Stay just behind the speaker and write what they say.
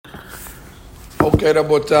Okay,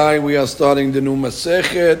 Rabotai, we are starting the new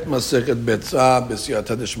Masechet Beitza,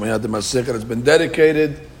 B'siyata Deshmaya. The Masechet has been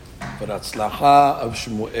dedicated for Hatzlacha of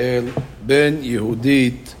Shmuel ben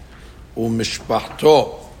Yehudit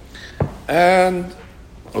u'Mishpachto. And,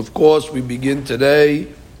 of course, we begin today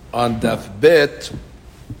on Daf Bet.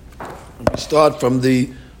 We start from the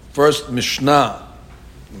first Mishnah.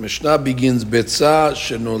 The Mishnah begins, Beitza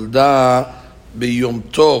shenolda b'yom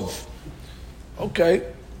tov. Okay.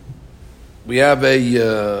 We have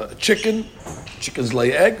a chicken. Chickens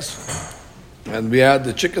lay eggs. And we had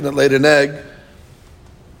the chicken that laid an egg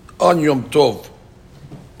on Yom Tov.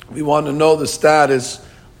 We want to know the status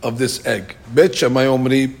of this egg. Bet Shammai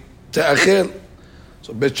omri te'achel.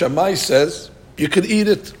 So Bet Shammai says, you could eat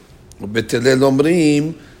it. Bet Hillel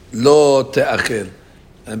omrim lo te'achel.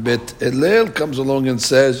 And Bet Hillel comes along and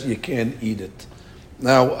says, you can't eat it.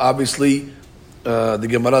 Now, obviously, the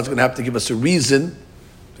Gemara is going to have to give us a reason.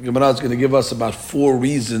 The Gemara is going to give us about 4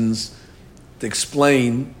 reasons to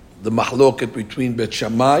explain the mahloket between Bet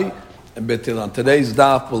Shammai and Bet Hillel. On today's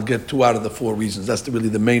daf, we'll get 2 out of the 4 reasons. That's really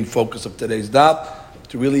the main focus of today's daf,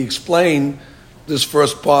 to really explain this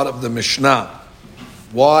first part of the Mishnah.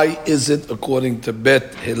 Why is it, according to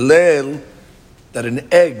Bet Hillel, that an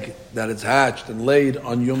egg that is hatched and laid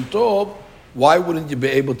on Yom Tov, why wouldn't you be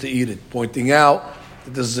able to eat it? Pointing out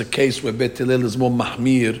that this is a case where Bet Hillel is more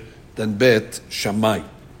mahmir than Bet Shammai.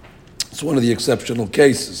 It's one of the exceptional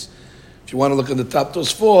cases. If you want to look at the top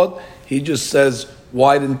Tosfot, he just says,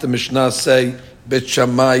 why didn't the Mishnah say Bet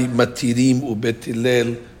Shammai matirim u Bet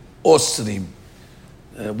Hillel osrim?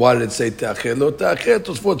 Why did it say te'achel? Lo te'achel.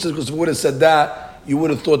 Tosfot says, because if it would have said that, you would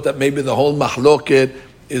have thought that maybe the whole mahloket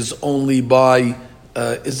is only by,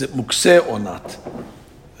 is it mukseh or not?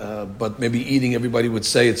 But maybe eating, everybody would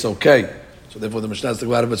say it's okay. So therefore the Mishnah has to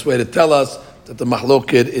go out of its way to tell us that the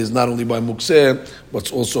mahloket is not only by mukseh, but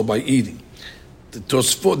it's also by eating.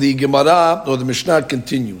 The Gemara, or the Mishnah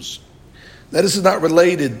continues. Now this is not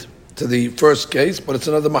related to the first case, but it's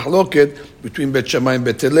another mahloket between Bet Shammai and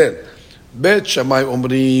Bet Hillel. Bet Shammai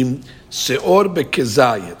omrim seor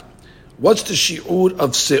bekezayir. What's the shiur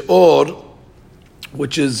of seor,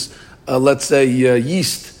 which is, let's say,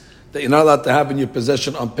 yeast that you're not allowed to have in your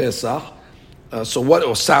possession on Pesach? Or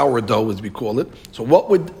sourdough as we call it. So what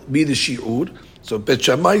would be the shiur? So Bet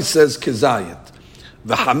Shammai says kezayit.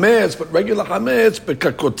 The hametz, but regular hametz,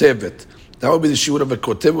 bekakotevet. That would be the shiur of a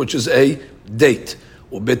kotev, which is a date.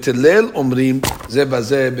 Bet Hillel omrim ze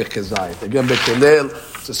bazeh bekezayit. Again, Bet Hillel,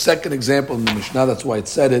 it's a second example in the Mishnah, that's why it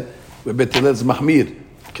said it, where Bet Hillel is mahmir.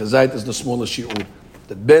 Kezayit is the smaller shiur.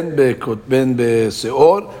 That ben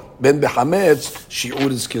beseor, ben behametz, shiur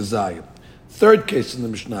is kezayit. Third case in the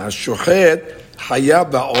Mishnah, Shochet Haya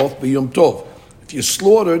ba'of b'yom tov. If you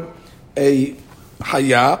slaughtered a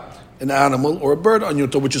Haya, an animal or a bird on Yom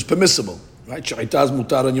Tov, which is permissible, right? Shechitaz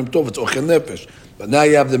mutar on Yom Tov, it's ochel nefesh. But now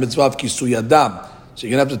you have the mitzvah of kisui adam, so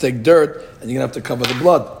you're gonna have to take dirt and you're gonna have to cover the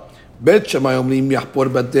blood. Bet Shammai omrim yachpor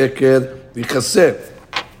b'deker v'chaseh.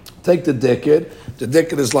 Take the deker. The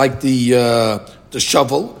deker is like the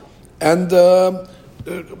shovel, and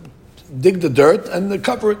dig the dirt and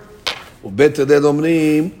cover it. ובית הלל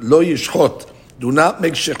אומרים, לא ישחוט, do not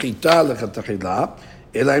make שחיטה לכתחילה,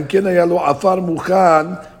 אלא אם כן היה לו עפר מוכן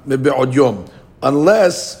מבעוד יום,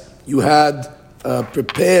 unless you had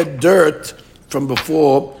prepared dirt from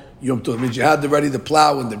before Yom Tov. It means you had already the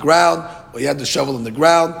plow in the ground, or you had the shovel in the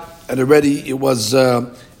ground, and already it was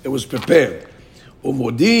prepared.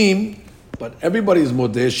 Umodim, but everybody is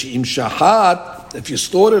modeh, she'im shahat, if you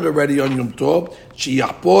stored it already on Yom Tov,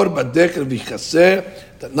 she'yahpor badeker v'chaseh,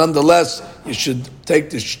 that nonetheless you should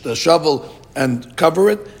take the shovel and cover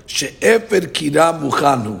it. She'efer kira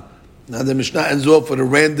muchanu. Now the Mishnah ends off with a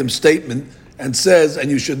random statement and says,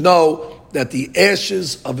 and you should know that the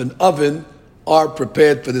ashes of an oven are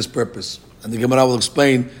prepared for this purpose. And the Gemara will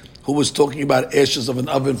explain who was talking about ashes of an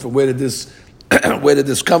oven, from where did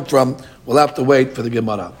this come from. We'll have to wait for the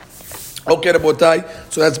Gemara. Okay,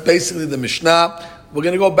 Rabotai, so that's basically the Mishnah. We're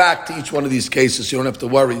going to go back to each one of these cases, so you don't have to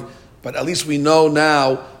worry. But at least we know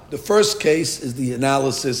now, the first case is the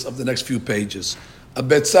analysis of the next few pages. A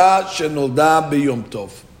beitza shenolda b'yom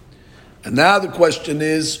tov. And now the question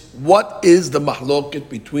is, what is the mahloket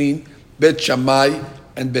between Bet Shammai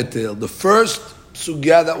and Bet Hillel? The first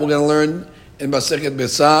sugya that we're going to learn in Masechet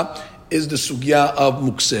Beitza is the sugya of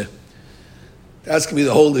mukseh. That's going to be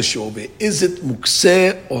the whole issue over here. Is it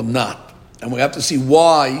mukseh or not? And we have to see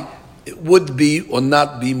why it would be or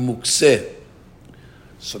not be mukseh.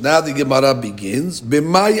 So now the Gemara begins.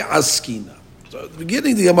 B'mai askina. So at the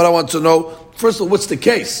beginning, the Gemara wants to know, first of all, what's the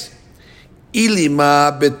case?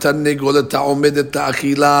 Ilima betanegolata omedet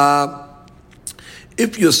ta'achila.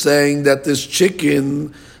 if you're saying that this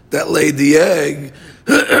chicken that laid the egg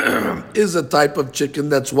is a type of chicken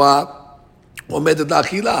that's what? Omedet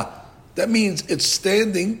la'achila. That means it's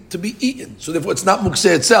standing to be eaten. So therefore it's not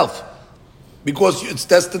mukseh itself, because it's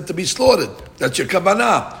destined to be slaughtered. That's your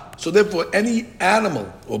kavanah. So therefore any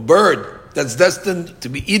animal or bird that's destined to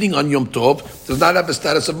be eating on Yom Tov does not have a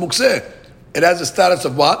status of mukseh. It has a status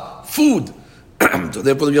of what? Food. So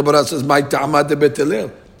therefore the Gemara says, "My ta'amad de Bet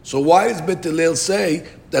Hillel." So why does Bet Hillel say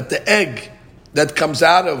that the egg that comes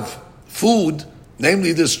out of food,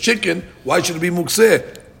 namely this chicken, why should it be mukseh?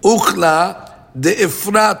 Uchla de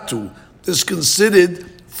ifratu. This is considered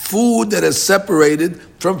food that is separated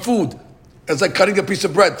from food. It's like cutting a piece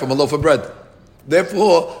of bread from a loaf of bread.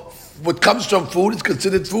 Therefore, what comes from food is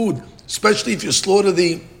considered food. Especially if you slaughter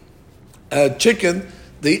the chicken,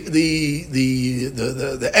 the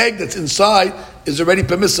egg that's inside is already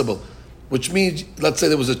permissible. Which means, let's say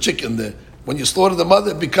there was a chicken there. When you slaughter the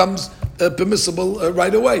mother, it becomes permissible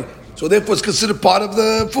right away. So therefore, it's considered part of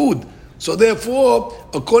the food. So therefore,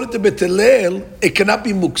 according to Bet Hillel, it cannot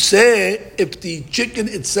be mukseh if the chicken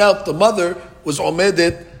itself, the mother, was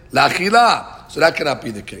omedet la'achila. So that cannot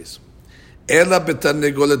be the case. Ela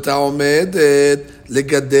betarnegolet ha'omedet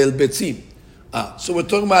legadel betzim. So we're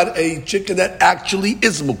talking about a chicken that actually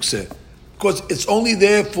is mukseh, because it's only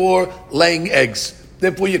there for laying eggs.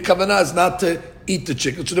 Therefore, your kavanah is not to eat the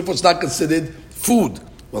chicken. So therefore, it's not considered food.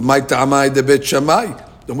 Well, my ta'amai de Bet Shammai.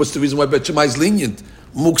 Then what's the reason why Bet Shammai is lenient?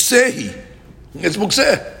 Muksehi. It's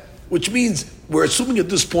mukseh, which means we're assuming at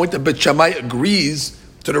this point that Bet Shammai agrees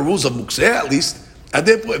to the rules of mukseh at least, and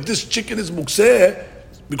therefore if this chicken is mukseh,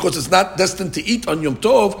 because it's not destined to eat on Yom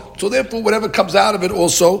Tov, so therefore whatever comes out of it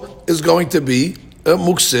also is going to be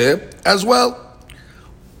mukseh as well.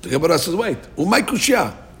 The Gemara says, wait, umay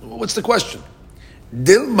kushya. What's the question?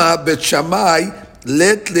 Dilma Bet Shammai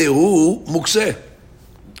let lehu mukseh.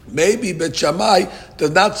 Maybe Bet Shammai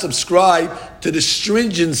does not subscribe to the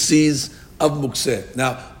stringencies of mukseh.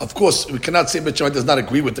 Now, of course, we cannot say Bet Shammai does not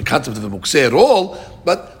agree with the concept of the mukseh at all,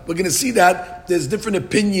 but we're going to see that there's different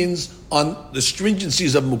opinions on the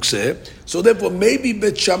stringencies of mukseh. So therefore, maybe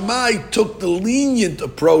Bet Shammai took the lenient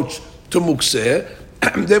approach to mukseh.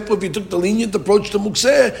 Therefore, if you took the lenient approach to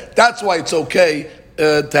mukseh, that's why it's okay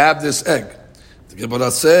to have this egg. The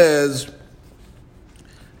Gemara says,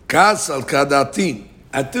 Kas al kadatin.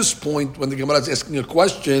 At this point, when the Gemara is asking a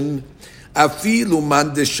question, afilu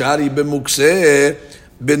man deshari b'mukseh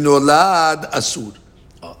benolad asur.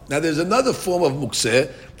 Now, there's another form of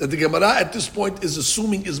mukseh that the Gemara at this point is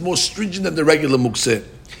assuming is more stringent than the regular mukseh,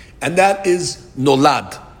 and that is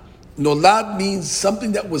nolad. Nolad means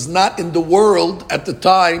something that was not in the world at the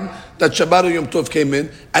time that Shabbat or Yom Tov came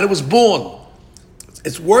in, and it was born.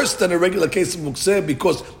 It's worse than a regular case of mukseh,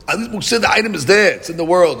 because at least mukseh, the item is there, it's in the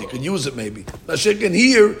world, you can use it maybe. Mashiach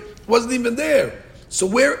here, it wasn't even there. So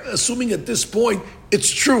we're assuming at this point, it's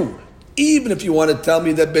true. Even if you want to tell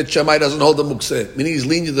me that Bet Shammai doesn't hold the mukseh, meaning he's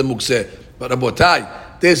lenient to the mukseh. But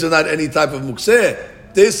Rabotai, this is not any type of mukseh.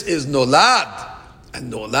 This is nolad.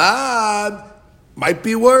 And nolad might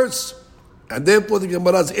be worse. And therefore the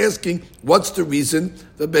Gemara is asking, what's the reason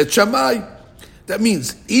for Bet Shammai? That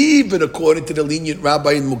means, even according to the lenient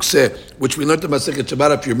rabbi in mukseh, which we learned in Masechet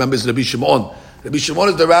Shabbat, if you remember, is Rabbi Shimon. Rabbi Shimon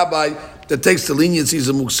is the rabbi that takes the leniencies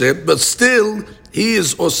of mukseh, but still, he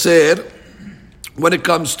is oser when it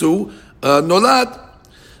comes to nolad.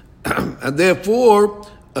 And therefore,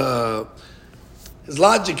 his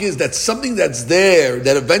logic is that something that's there,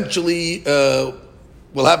 that eventually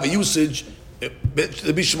will have a usage,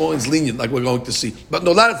 Rabbi Shimon is lenient, like we're going to see. But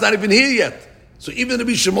nolad, it's not even here yet. So even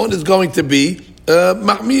Rabbi Shimon is going to be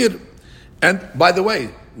mahmir. And by the way,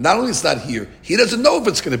 not only it's not here, he doesn't know if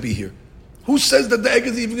it's going to be here. Who says that the egg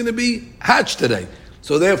is even going to be hatched today?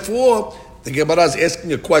 So therefore, the Gemara is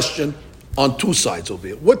asking a question on two sides over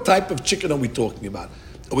here. What type of chicken are we talking about?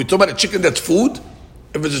 Are we talking about a chicken that's food?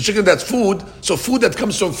 If it's a chicken that's food, so food that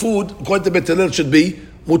comes from food, according to Bet Hillel, should be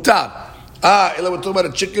mutar. We're talking about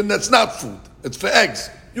a chicken that's not food. It's for eggs.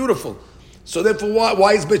 Beautiful. So therefore,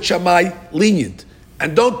 why is Bet Shammai lenient?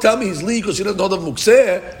 And don't tell me he's lenient because he doesn't hold of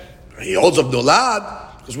mukseh. He holds of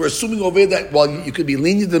nolad, because we're assuming over here that while you could be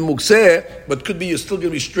lenient in mukseh, but could be you're still going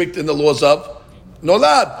to be strict in the laws of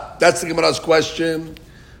nolad. That's the Gemara's question.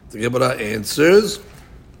 The Gemara answers,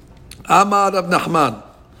 Amar Rav Nachman.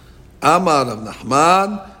 Amar Rav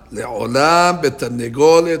Nachman, le'olam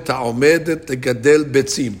betarnegolet ha'omedet legadel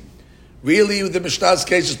betzim. Really, the Mishnah's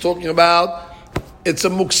case is talking about, it's a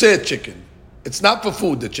mukseh chicken. It's not for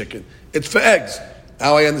food, the chicken. It's for eggs.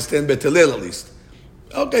 How I understand Bet Hillel at least.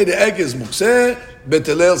 Okay, the egg is mukseh. Bet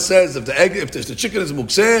Hillel says if the chicken is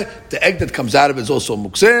mukseh, the egg that comes out of it is also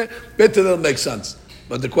mukseh. Bet Hillel makes sense.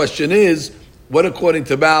 But the question is, what according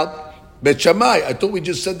to about Bet Shammai? I thought we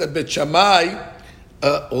just said that Bet Shammai,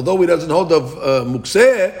 although he doesn't hold of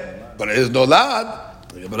Mukseh, but it is Nolad.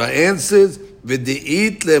 The Gemara answers,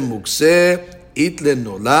 V'di'it le Mukseh, it le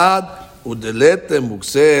Nolad, u'delet le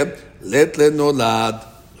Mukseh, let le Nolad.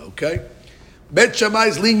 Okay? Bet Shammai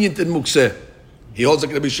is lenient in Mukseh. He holds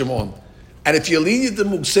like Rabbi Shimon. And if you're lenient in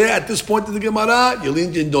Mukseh at this point in the Gemara, you're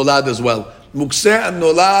lenient in Nolad as well. Mukseh and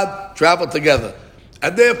Nolad travel together.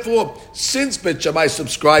 And therefore, since Bet Shammai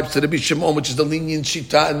subscribes to Rabbi Shimon, which is the lenient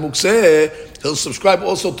Shita and Mukseh, he'll subscribe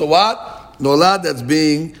also to what? Nolad, that's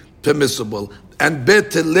being permissible. And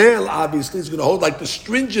Bet Hillel, obviously, is going to hold like the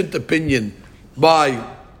stringent opinion by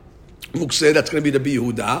Mukseh, that's going to be the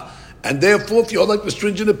Yehuda. And therefore, if you hold like the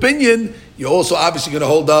stringent opinion, you're also obviously going to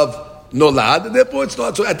hold of Nolad, and therefore it's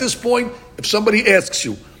not. So at this point, if somebody asks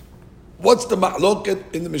you, what's the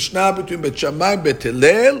ma'loket in the Mishnah between Bet Shammai and Bet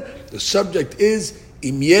Hillel? The subject is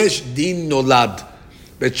Im yesh din nolad.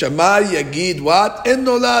 Bet Shammai yagid what? En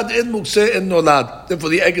nolad, en mukseh, en nolad. Therefore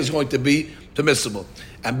the egg is going to be permissible.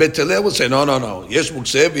 And Bet Hillel will say, no. Yesh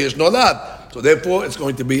mukseh, yesh nolad. So therefore it's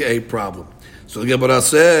going to be a problem. So the Gemara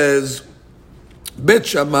says, Bet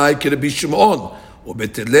Shammai can be Shimon, or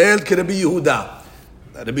Bet Hillel can be Yehuda.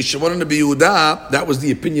 Rabbi Shimon and Rabbi Yehuda, that was the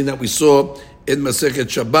opinion that we saw in Masechet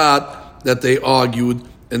Shabbat, that they argued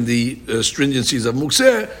in the stringencies of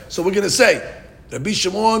Mukseh. So we're going to say, Rabbi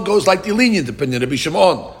Shimon goes like the lenient opinion, Rabbi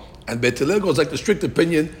Shimon, and Bet Hillel goes like the strict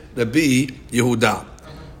opinion, Rabbi Yehuda.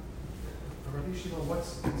 Rabbi Shimon,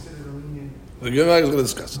 what's considered a lenient? The Gemara is going to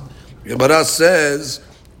discuss it. The Gemara says,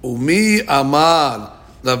 Umi Amar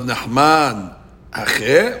Rav Nachman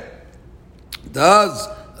Acher. Does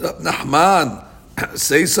Rav Nachman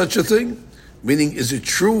say such a thing? Meaning, is it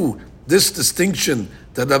true, this distinction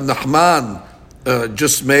that Rav Nachman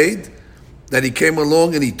just made, that he came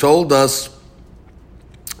along and he told us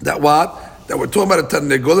that what? That we're talking about a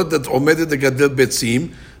Tarnegolet that omedet the Gadil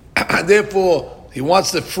Betzim, and therefore he wants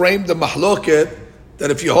to frame the mahloket that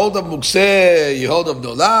if you hold of Mukseh, you hold of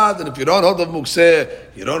Nolad, and if you don't hold of Mukseh,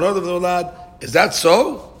 you don't hold of Nolad. Is that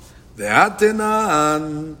so?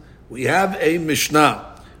 Ve'atenan, we have a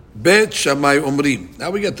Mishnah. Bet Shammai Umrim. Now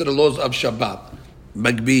we get to the laws of Shabbat.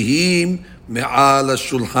 Magbihim me'al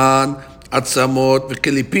shulhan atzamot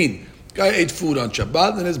v'kilipin. Guy ate food on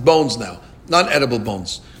Shabbat and his bones now, non-edible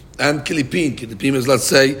bones. And kilipin. Kilipin is, let's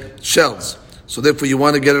say, shells. So therefore you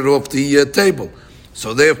want to get it off the table.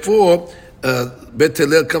 So therefore, Bet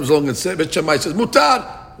Hillel comes along and says, Bet Shammai says,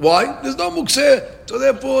 Mutar. Why? There's no mukseh. So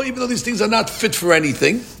therefore, even though these things are not fit for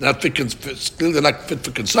anything, they're not fit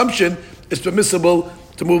for consumption, it's permissible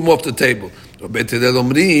to move them off the table. Bet Hillel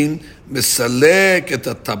omrin misalek et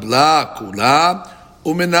tabla kula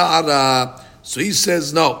umena'ara. So he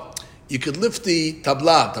says, no. You could lift the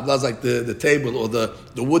tabla. Tabla is like the table or the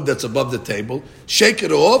wood that's above the table. Shake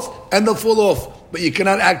it off and they'll fall off. But you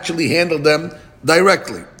cannot actually handle them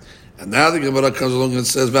directly. And now the Gemara comes along and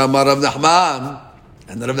says, V'amar Rav Nachman.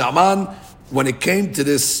 And Rav Nachman, when it came to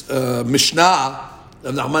this Mishnah,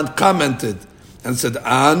 Rav Nachman commented and said,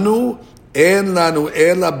 Anu en lanu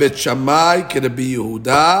ela bet Shammai k'Rabbi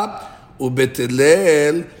Yehuda u'bet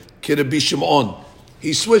Hillel k'Rabbi Shimon.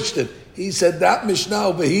 He switched it. He said that Mishnah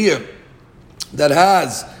over here that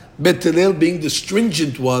has Bet Hillel being the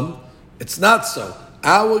stringent one, it's not so.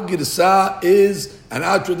 Our Girsah is, and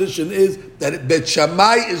our tradition is, that Bet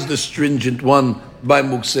Shammai is the stringent one by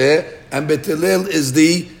Mukseh, and Bet Hillel is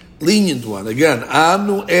the lenient one. Again,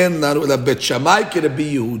 Anu en nanu ela Bet Shammai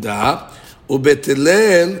k'Rabbi Yehuda u'bet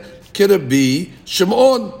Hillel k'Rabbi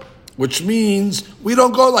Shimon, which means we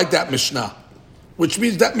don't go like that Mishnah. Which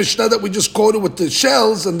means that Mishnah that we just quoted with the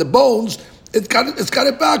shells and the bones, it's got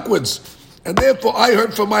it backwards. And therefore I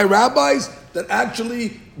heard from my rabbis that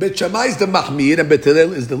actually Bet Shammai is the mahmir and Bet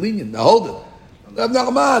Hillel is the lenient. Now hold it. Rav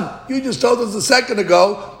Nachman, you just told us a second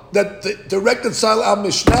ago that to reconcile our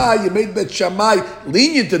Mishnah, you made Bet Shammai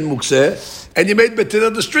lenient in Mukseh, and you made Bet Hillel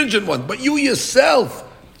the stringent one. But you yourself,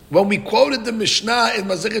 when we quoted the Mishnah in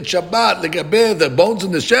Masechet Shabbat, the bones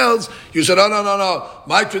and the shells, you said, no.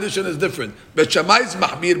 My tradition is different. Bet Shammai is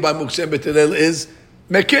mahmir by Mukseh, Bet Hillel is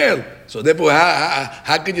mekel. So therefore,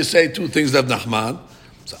 how can you say two things, Rav Nachman?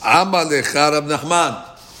 So Amar lecha Rav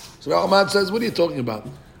Nachman. So Rav Nachman says, what are you talking about?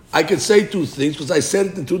 I could say two things because I said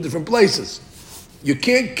it in two different places. You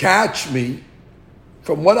can't catch me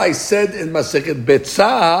from what I said in Masechet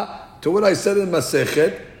Beitza to what I said in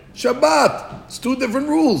Masechet Shabbat. It's two different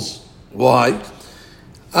rules. Why?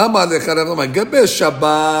 Amar lecha Rav Nachman. Gabe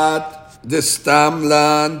Shabbat destam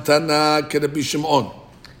lan tana k'Rabbi Shimon.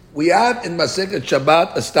 We have in Masechet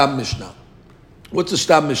Shabbat a Stam Mishnah. What's a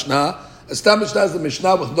Stam Mishnah? A Stam Mishnah is the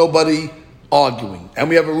Mishnah with nobody arguing. And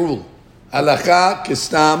we have a rule. Halakha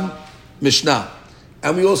kistam mishnah.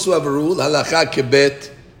 And we also have a rule. Halakha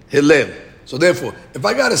kebet hillel. So therefore, if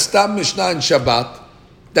I got a stam mishnah in Shabbat,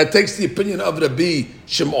 that takes the opinion of Rabbi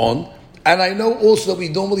Shimon, and I know also that we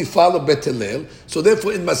normally follow Bet Hillel, so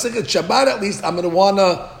therefore in Masechet Shabbat at least, I'm going to want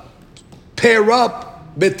to pair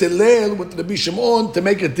up Bet Hillel with Rabbi Shimon to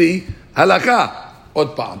make it the halakha.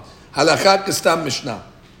 Od pa'am. Halakha kistam mishnah.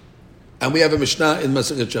 And we have a mishnah in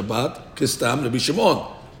Masechet Shabbat, kistam Rabbi Shimon.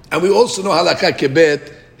 And we also know halakha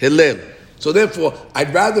kebet Hillel. So therefore,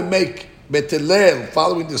 I'd rather make Bet Hillel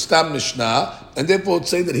following the stam mishnah, and therefore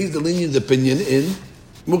say that he's the lenient opinion in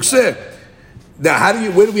Mukseh. Now,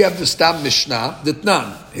 where do we have the stam mishnah?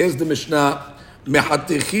 Ditnan. Here's the mishnah.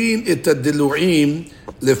 Mehatichin et dilu'im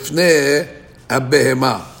lefnei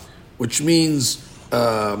abehema, which means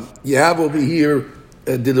you have over here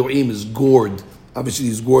dilu'im is gourd. Obviously,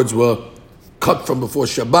 these gourds were cut from before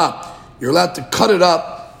Shabbat. You're allowed to cut it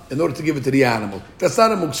up in order to give it to the animal. That's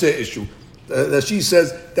not a Mukseh issue. That she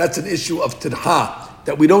says that's an issue of tidha.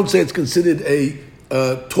 That we don't say it's considered a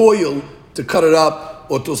toil to cut it up.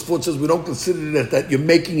 Or Tosfot says we don't consider it that you're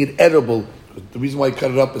making it edible. The reason why you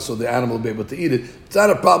cut it up is so the animal will be able to eat it. It's not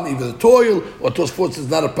a problem either the toil, or Tosfot says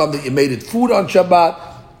it's not a problem that you made it food on Shabbat.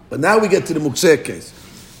 But now we get to the Mukseh case.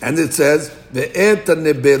 And it says, Ve'et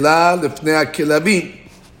nebela lefnei kilavim.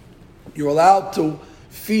 You're allowed to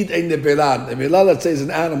feed a nebela. Nebela, let's say, is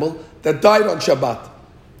an animal that died on Shabbat.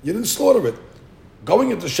 You didn't slaughter it.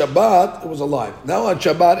 Going into Shabbat, it was alive. Now on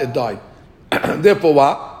Shabbat, it died. Therefore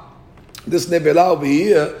what? This nebela over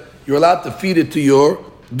here, you're allowed to feed it to your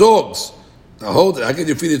dogs. Now hold it. How can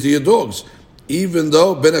you feed it to your dogs? Even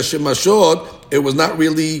though Ben Hashemashod, it was not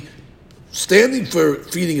really standing for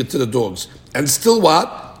feeding it to the dogs. And still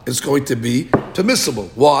what? It's going to be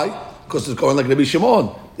permissible. Why? Because it's going like Rabbi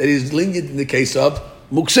Shimon. That is lenient in the case of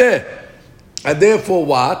Mukseh. And therefore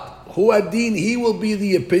what? Hu adin, he will be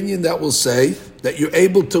the opinion that will say that you're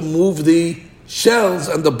able to move the shells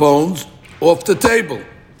and the bones off the table.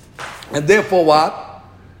 And therefore what?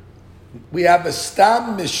 We have a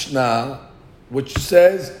stam mishnah which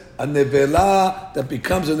says a nevela that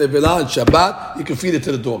becomes a nevela on Shabbat, you can feed it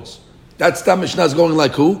to the dogs. That stam mishnah is going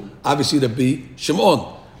like who? Obviously to be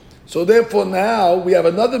Shimon. So therefore now we have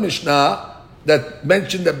another mishnah that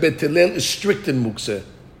mentioned that Bet Hillel is strict in Mukseh.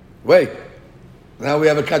 Wait. Now we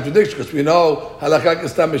have a contradiction because we know halakha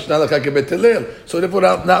kistam mishnah halakha ke Bet Hillel. So therefore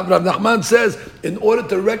Rav Nachman says in order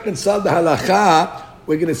to reconcile the halakha,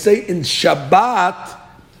 we're going to say in Shabbat,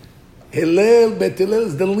 Bet Hillel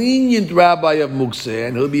is the lenient rabbi of Mukseh,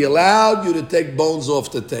 and he'll be allowed you to take bones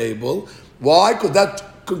off the table. Why? Because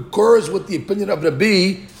that concurs with the opinion of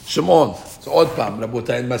Rabbi Shimon. So, Od Pam,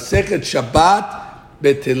 Rabotai, in Masechet Shabbat,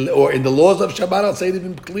 Bet Hillel, or in the laws of Shabbat, I'll say it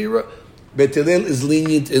even clearer, Bet Hillel is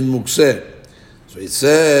lenient in Mukseh. So it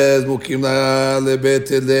says, Mukim le Bet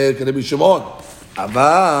Hillel, Rabbi Shimon.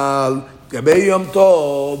 Aval, Gabei Yom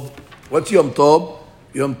Tov. What's Yom Tov?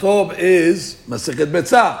 Yom Tov is Masechet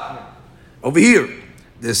Beitza. Over here,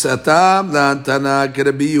 the Satam Lantana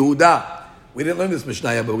Rabbi Yehuda. We didn't learn this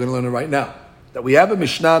Mishnah yet, but we're going to learn it right now. That we have a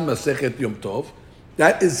Mishnah in Masechet Yom Tov.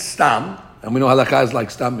 That is Stam, and we know halakha is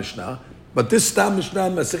like Stam Mishnah. But this Stam Mishnah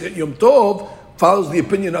in Masechet Yom Tov follows the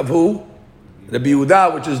opinion of who? Rabbi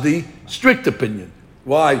Yehuda, which is the strict opinion.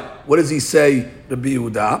 Why? What does he say, Rabbi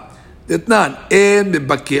Yehuda? Ditnan en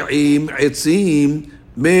mebaki'im etzim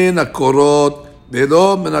min hakorot. We're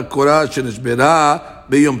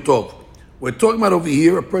talking about over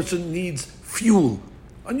here, a person needs fuel.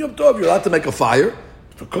 On Yom Tov, you're allowed to make a fire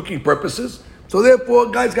for cooking purposes. So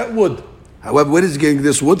therefore, guys got wood. However, where is he getting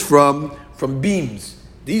this wood from? From beams.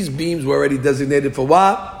 These beams were already designated for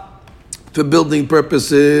what? For building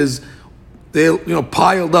purposes. They're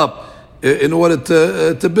piled up in order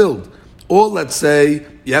to build. Or let's say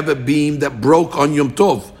you have a beam that broke on Yom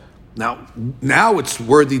Tov. Now it's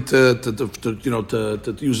worthy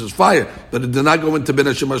to use as fire, but it did not go into Ben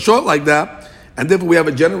Hashemashot like that. And therefore, we have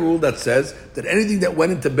a general rule that says that anything that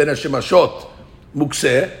went into Ben Hashemashot,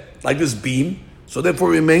 Mukseh, like this beam, so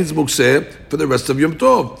therefore it remains Mukseh for the rest of Yom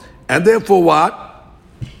Tov. And therefore, what?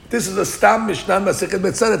 This is a Stam Mishnah Masechet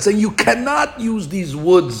Beitza that's saying you cannot use these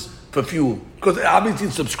woods for fuel because obviously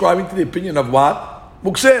it's subscribing to the opinion of what?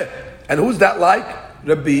 Mukseh. And who's that like?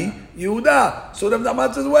 Rabbi Yehuda. So Rav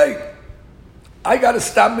Nachman says, wait, I got a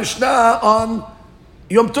Stam Mishnah on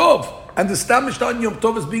Yom Tov. And the Stam Mishnah on Yom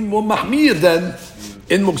Tov is being more mahmir than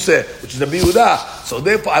in Mukseh, which is Rabbi Yehuda. So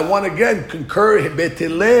therefore, I want again concur Bet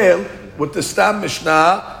Hillel with the Stam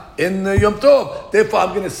Mishnah in Yom Tov. Therefore, I'm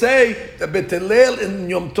going to say that Bet Hillel in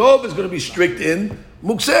Yom Tov is going to be strict in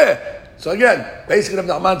Mukseh. So again, basically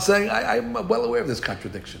Rav Nachman is saying, I'm well aware of this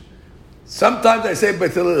contradiction. Sometimes I say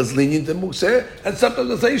Bet Hillel is lenient in Mukseh, and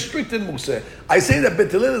sometimes I say strict in Mukseh. I say that Bet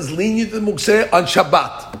Hillel is lenient in Mukseh on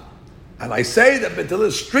Shabbat. And I say that Bet Hillel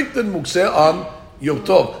is strict in Mukseh on Yom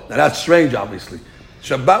Tov. Now that's strange, obviously.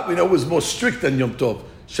 Shabbat we know is more strict than Yom Tov.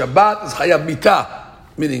 Shabbat is Chayav Mitah,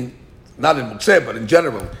 meaning not in Mukseh, but in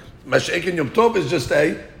general. Mash'ek in Yom Tov is just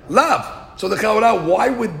a lav. So the Chaura, why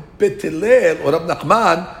would Bet Hillel or Rab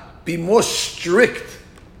Nachman be more strict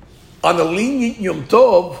on a lenient Yom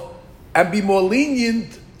Tov and be more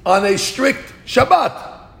lenient on a strict Shabbat?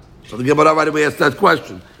 So the Gemara right away asks that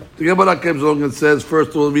question. The Gemara comes along and says,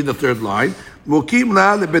 first we'll read the third line. Mukim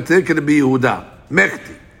la lebet Hillel k'Rabbi Yehuda.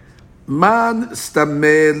 Mechti. Man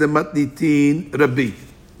stameh lematnitin Rabbi.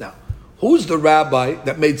 Now, who's the rabbi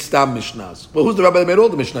that made Stam Mishnahs? Well, who's the rabbi that made all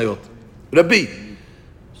the Mishnayot? Rabbi.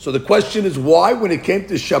 So the question is, why when it came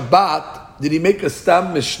to Shabbat did he make a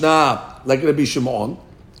Stam Mishnah like Rabbi Shimon?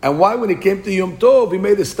 And why when it came to Yom Tov he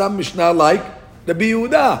made a Stam Mishnah like Rabbi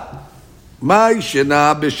Yehuda? Mai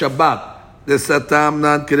shena b'Shabbat desatam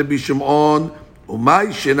nan k'Rabbi Shimon, u'mai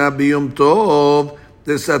shena b'Yom Tov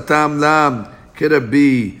desatam nan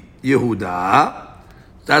k'Rabbi Yehuda.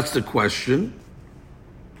 That's the question.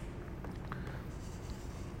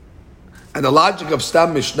 And the logic of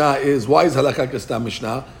Stam Mishnah is, why is halakha Stam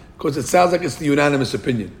Mishnah? Because it sounds like it's the unanimous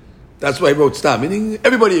opinion. That's why he wrote Stam, meaning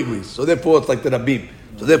everybody agrees. So therefore it's like the Rabbim.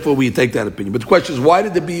 So therefore we take that opinion. But the question is, why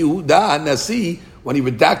did the Yehuda and Nasi, when he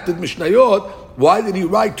redacted Mishnayot, why did he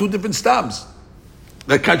write two different Stams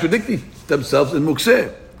that contradict themselves in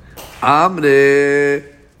Mukseh? Amre,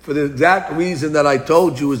 for the exact reason that I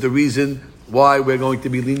told you is the reason why we're going to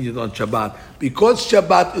be lenient on Shabbat. Because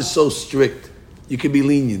Shabbat is so strict, you can be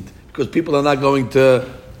lenient. Because people are not going to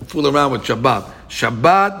fool around with Shabbat.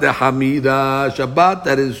 Shabbat the Hamida, Shabbat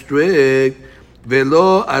that is strict.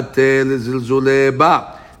 Velo atel zilzule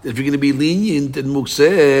ba. If you're going to be lenient in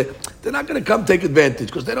Mukseh, they're not going to come take advantage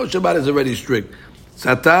because they know Shabbat is already strict.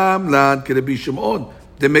 Satam lan k'Rabbi Shimon.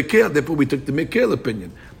 The Mekel, therefore we took the Mekel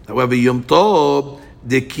opinion. However, Yom Tov,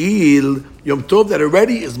 the Kil, Yom Tov that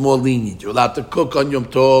already is more lenient. You're allowed to cook on Yom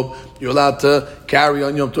Tov. You're allowed to carry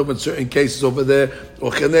on Yom Tov in certain cases over there.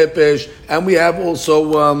 Or Chenepesh. And we have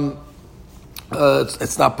also,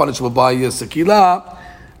 it's not punishable by Sekila.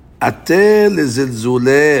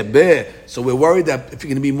 So we're worried that if you're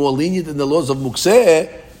going to be more lenient in the laws of Mukseh,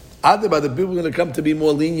 other people are going to come to be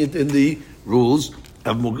more lenient in the rules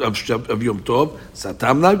of Yom Tov.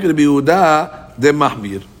 Satam not going to be Uda de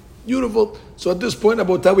Mahmir. Beautiful. So at this point,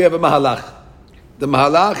 about that, we have a Mahalach. The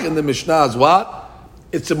Mahalach in the Mishnah is what?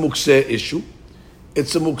 It's a Mukseh issue.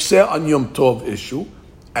 It's a Mukseh on Yom Tov issue.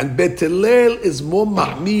 And Bet Hillel is more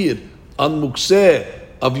Mahmir on Mukseh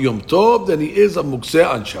of Yom Tov than he is on Mukseh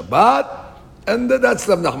on Shabbat. And that's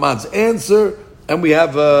Rav Nachman's answer. And we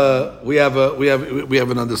have an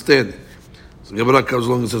understanding. So Gemara comes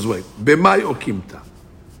along and says, wait, B'mai okimta.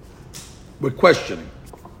 We're questioning.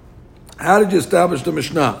 How did you establish the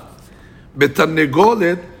Mishnah?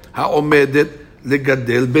 B'tarnegolet ha'omedet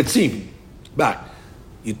legadel betzim. Back.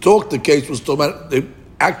 You talked, the case was talking about the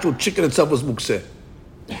actual chicken itself was mukseh.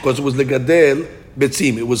 Because it was legadel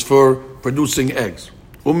betzim. It was for producing eggs.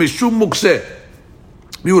 Umishum mukseh.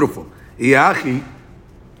 Beautiful. Iachi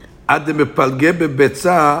ad mepalge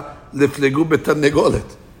bebetza leflegu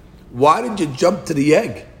betarnegolet. Why did you jump to the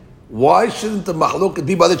egg? Why shouldn't the mahloket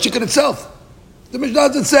be by the chicken itself? The Mishnah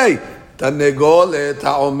doesn't say tarnegolet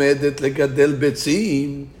ha'omedet legadel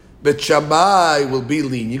betzim. Bet Shammai will be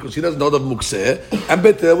lenient because he doesn't know the mukseh, and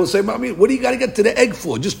Bet Hillel will say, "Mami, what do you got to get to the egg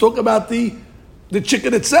for? Just talk about the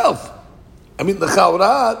chicken itself." I mean, the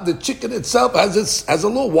chaura, the chicken itself has a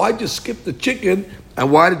law. Why did you skip the chicken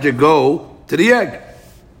and why did you go to the egg?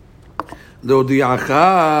 Lo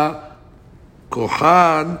diacha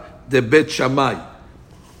kohan de Bet Shammai.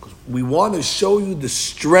 We want to show you the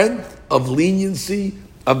strength of leniency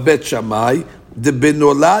of Bet Shammai, the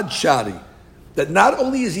benolad shari. That not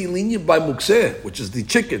only is he lenient by mukseh, which is the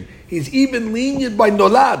chicken, he's even lenient by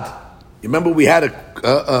nolad. You remember we had a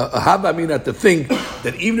havamina to think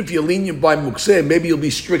that even if you're lenient by mukseh, maybe you'll be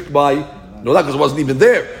strict by nolad because it wasn't even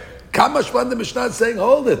there. Kamashvan the Mishnah is saying,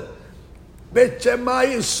 hold it. Bet Shammai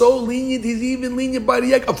is so lenient, he's even lenient by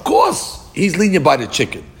the egg. Of course, he's lenient by the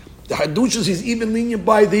chicken. The hadush is he's even lenient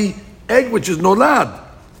by the egg, which is nolad.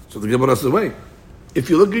 So the Gemara says, wait, if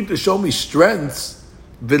you're looking to show me strengths,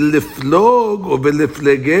 ולפלוג או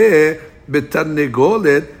ולפלגה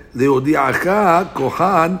בתרנגולת להודיעך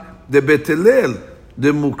כוחן דבית הלל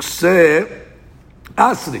דמוקסה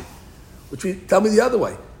אסרי. Which we tell me the other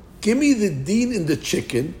way. Give me the deen in the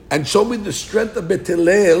chicken and show me the strength of Bet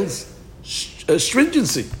Hillel's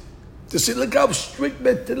stringency. To see, look how strict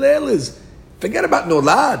Bet Hillel is. Forget about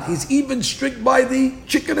nolad. He's even strict by the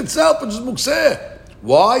chicken itself, which is mukseh.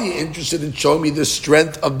 Why are you interested in showing me the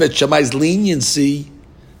strength of Bet Shammai's leniency,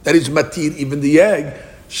 that is matir, even the egg?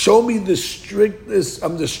 Show me the strictness,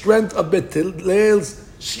 the strength of Bet Hillel's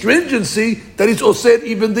stringency, that is osir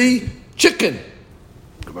even the chicken.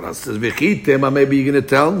 Gemara says, "V'chitem, maybe you're going to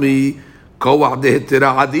tell me, koach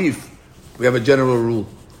dehetira adif." We have a general rule.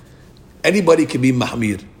 Anybody can be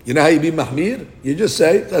mahmir. You know how you be mahmir? You just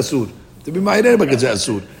say asur. To be mahmir, anybody can say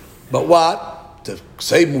asur. But what? To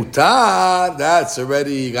say mutar, that's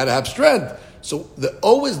already, you got to have strength. So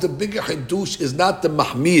always the bigger hadush is not the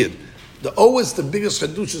mahmir. Always the biggest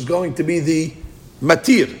hadush is going to be the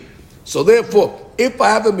matir. So therefore, if I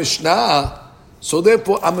have a mishnah, so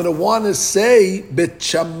therefore I'm going to want to say Bet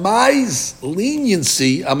Shammai's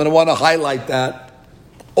leniency, I'm going to want to highlight that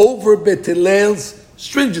over Bet Hillel's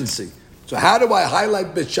stringency. So how do I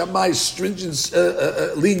highlight Bet Shammai's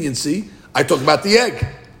leniency? I talk about the egg.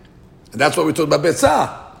 And that's why we talk about Beitza.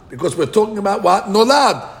 Because we're talking about what?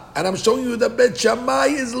 Nolad. And I'm showing you that Bet Shammai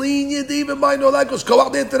is lenient even by Nolad. Because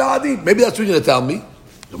Koach De'etir. Maybe that's what you're going to tell me.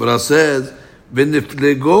 The Gemara says,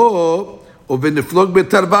 V'niflego or v'niflog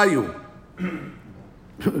betarvayu.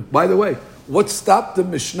 By the way, what stopped the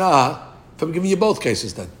Mishnah from giving you both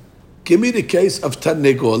cases then? Give me the case of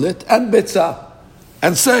Tanegolet and Beitza.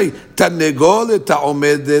 And say, Tanegolet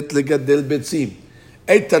ta'omedet legadel betzim.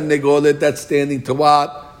 A Tanegolet that's standing to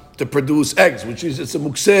what? To produce eggs, which is, it's a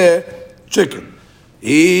mukseh chicken.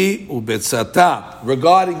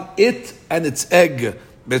 Regarding it and its egg,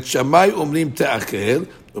 Bet Shammai umrim te'achel,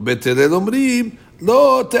 Bet Hillel umrim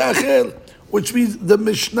lo te'achel. Which means the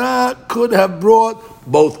Mishnah could have brought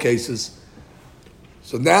both cases.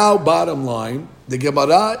 So now, bottom line, the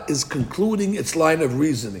Gemara is concluding its line of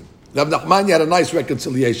reasoning. Rav Nachman had a nice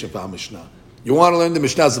reconciliation for our Mishnah. You want to learn the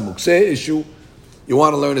Mishnah is a mukseh issue. You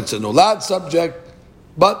want to learn it's a nolad subject.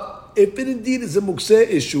 But if it indeed is a mukseh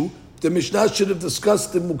issue, the Mishnah should have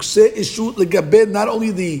discussed the mukseh issue legabe not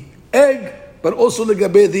only the egg, but also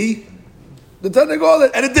legabe the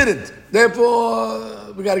tanegolet, and it didn't.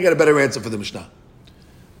 Therefore, we got to get a better answer for the Mishnah.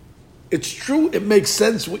 It's true, it makes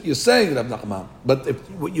sense what you're saying, Rav Nachman. But if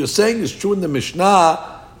what you're saying is true in the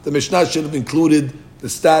Mishnah should have included the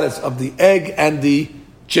status of the egg and the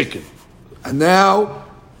chicken. And now,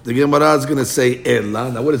 the Gemara is going to say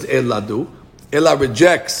Ella. Now, what does Ella do? Ella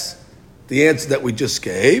rejects the answer that we just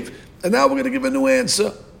gave. And now we're going to give a new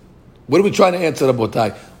answer. What are we trying to answer,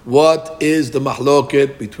 Rabotai? What is the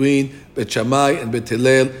mahloket between Bet Shammai and Bet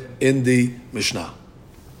Hillel in the Mishnah?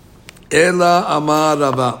 Ella amar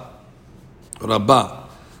Rabba.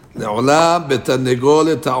 Le'ola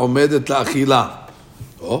betanegolet ha'omedet la'achila.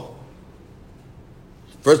 Oh.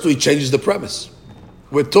 First, he changes the premise.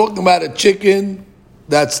 We're talking about a chicken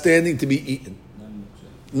that's standing to be eaten.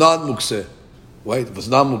 Non-mukseh. Wait, if it's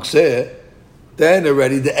non-mukseh, then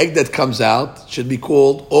already the egg that comes out should be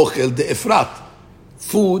called ochel de'efrat.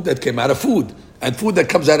 Food that came out of food. And food that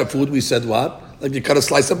comes out of food, we said what? Like you cut a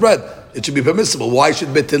slice of bread. It should be permissible. Why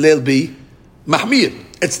should Bet Hillel be mahmir?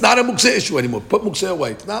 It's not a mukseh issue anymore. Put mukseh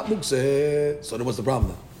away. It's not mukseh. So then what's the problem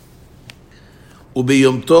then?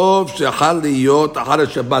 Ubiyom tov shechal liyot achar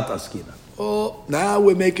Shabbat askina. Oh, now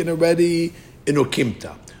we're making already an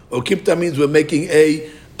okimta. Okimta means we're making a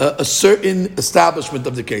certain establishment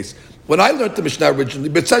of the case. When I learned the Mishnah originally,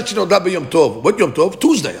 Beitza Yom Tov. What Yom Tov?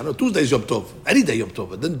 Tuesday. I know Tuesday is Yom Tov. Any day Yom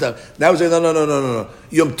Tov. Now we say no.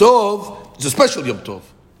 Yom Tov is a special Yom Tov.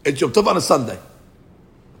 It's Yom Tov on a Sunday,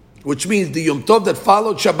 which means the Yom Tov that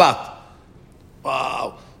followed Shabbat.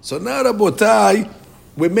 Wow. So now, Rabotai,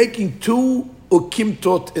 we're making two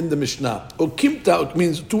okimtot in the Mishnah. Okimta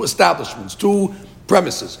means two establishments, two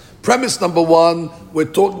premises. Premise number one, we're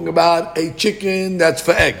talking about a chicken that's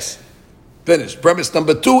for eggs. Finished. Premise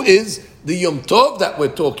number two is the Yom Tov that we're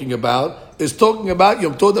talking about is talking about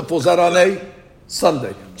Yom Tov that falls out on a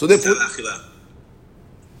Sunday. So therefore,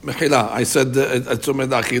 Mechila. I said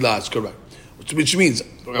Achila is correct. Which means,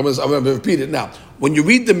 I'm going to repeat it now. When you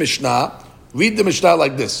read the Mishnah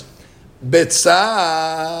like this.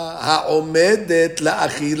 Beitza ha'omedet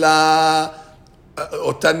la'achila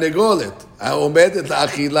or tanegolet ha'omedet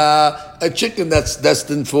la'achila, a chicken that's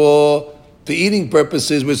destined for eating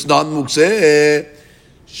purposes, which is non-mukseh,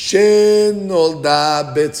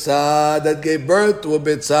 shenolda beitza, that gave birth to a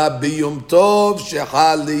beitza biyom tov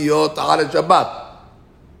shechal liyot achar Shabbat.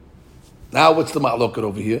 Now what's the ma'loket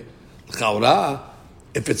over here? L'chaura,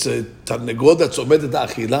 if it's a tanegol that's omedet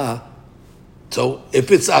la'achila, so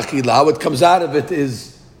if it's achila, what comes out of it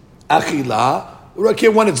is achila. Or do I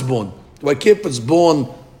care when it's born? Do I care if it's born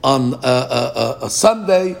on a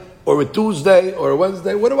Sunday or a Tuesday or a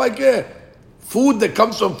Wednesday? What do I care? Food that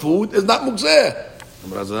comes from food is not mukzeh.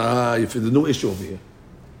 You feel the new issue over here.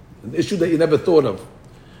 An issue that you never thought of.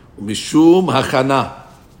 Mishum hachana.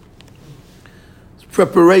 It's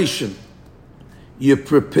preparation. You're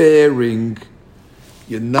preparing.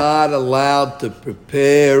 You're not allowed to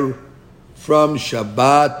prepare from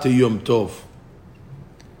Shabbat to Yom Tov.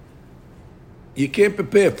 You can't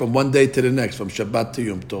prepare from one day to the next, from Shabbat to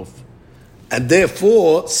Yom Tov. And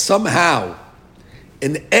therefore, somehow,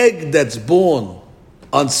 an egg that's born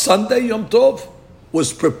on Sunday, Yom Tov,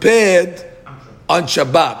 was prepared on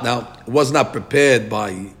Shabbat. Now, it was not prepared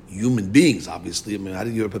by human beings, obviously. I mean, how do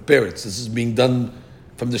you prepare it? This is being done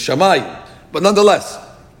from the Shamayim. But nonetheless,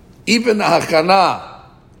 even a hachana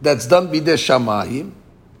that's done b'dei Shamayim,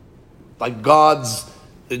 like God's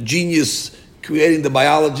genius creating the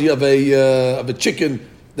biology of a chicken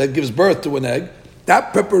that gives birth to an egg,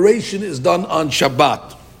 that preparation is done on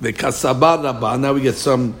Shabbat. Now we get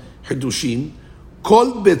some hidushim.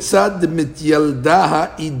 Kol betzad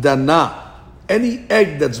mityaldaha idana. Any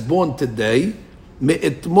egg that's born today,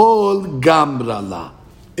 me'etmol gamrala.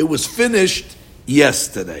 It was finished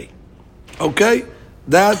yesterday. Okay,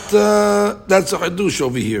 that's a hidush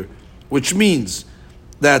over here, which means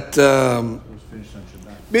that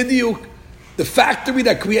Bidiyuk, the factory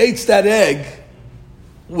that creates that egg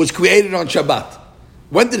was created on Shabbat.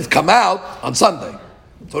 When did it come out? On Sunday.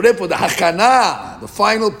 So therefore, the hachana, the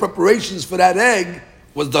final preparations for that egg,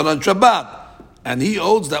 was done on Shabbat. And he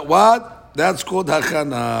holds that what? That's called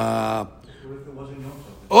hachana.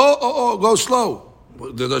 Go slow.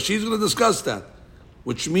 She's going to discuss that.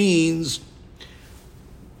 Which means,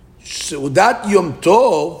 Seudat Yom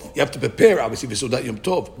Tov, you have to prepare, obviously, for Seudat Yom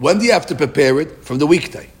Tov. When do you have to prepare it? From the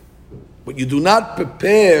weekday. But you do not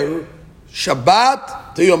prepare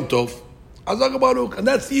Shabbat to Yom Tov. And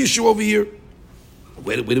that's the issue over here.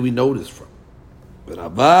 Where do we know this from? We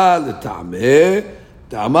found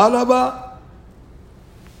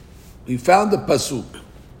the pasuk.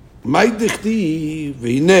 May dichti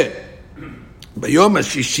v'hine b'yom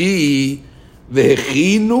hashishi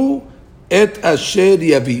v'hechinu et asher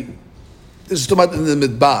yaviu. This is talking about in the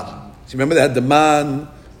midbar. So remember they had the man.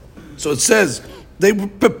 So it says they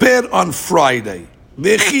prepared on Friday.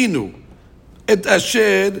 V'hechinu et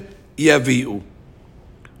asher yaviu.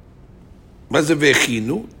 They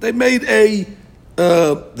made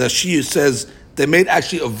the Shiur says, they made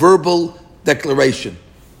actually a verbal declaration.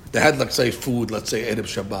 They had, let's say, food, let's say, Erev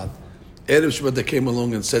Shabbat. Erev Shabbat, they came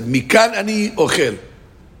along and said, Mikan ani ochel.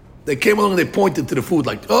 They came along and they pointed to the food,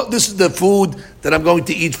 like, oh, this is the food that I'm going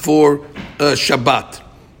to eat for Shabbat.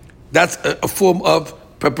 That's a form of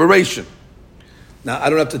preparation. Now, I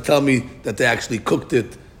don't have to tell me that they actually cooked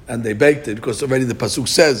it and they baked it, because already the pasuk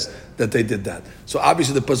says that they did that. So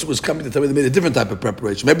obviously the pasuk was coming to tell me they made a different type of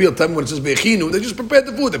preparation. Maybe you'll tell me when it says ve'chinu, they just prepared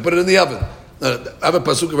the food, they put it in the oven. I have a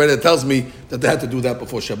pasuk already that tells me that they had to do that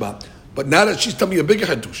before Shabbat. But now that she's telling me a bigger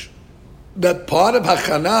hadush, that part of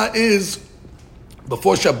hachana is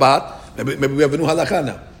before Shabbat. Maybe we have a new halakha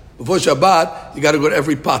now. Before Shabbat, you got to go to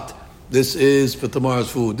every pot. This is for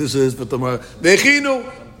tomorrow's food. This is for tomorrow.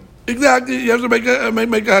 Ve'chinu, exactly. You have to make a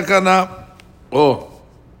hachana. Oh.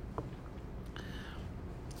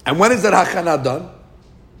 And when is that hachana done?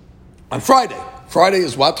 On Friday. Friday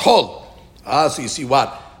is what? Chol. So you see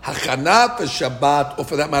what? Hachana for Shabbat, or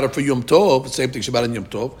for that matter for Yom Tov, same thing, Shabbat and Yom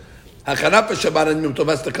Tov. Hachana for Shabbat and Yom Tov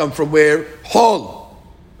has to come from where? Chol.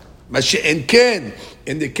 Mashe'en ken.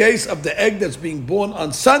 In the case of the egg that's being born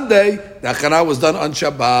on Sunday, the hachana was done on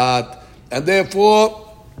Shabbat. And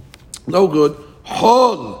therefore, no good.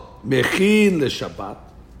 Chol mechin le Shabbat,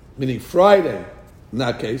 meaning Friday, in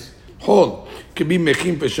that case. Chol can be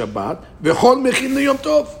mechin for Shabbat. V'chol mechin le Yom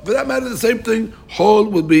Tov. For that matter, the same thing. Chol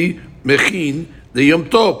would be mechin le Yom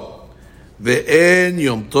Tov. Ve'en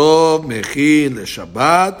Yom Tov mechin le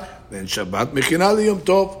Shabbat. Ve'en Shabbat mechina le Yom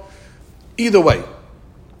Tov. Either way,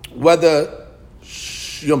 whether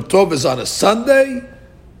Yom Tov is on a Sunday,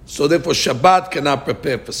 so therefore Shabbat cannot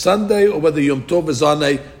prepare for Sunday, or whether Yom Tov is on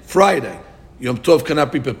a Friday, Yom Tov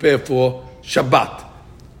cannot be prepared for Shabbat.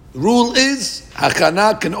 The rule is,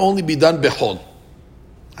 hachana can only be done bechol.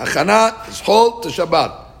 Hachana is chol to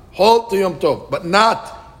Shabbat, chol to Yom Tov, but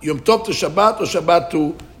not Yom Tov to Shabbat or Shabbat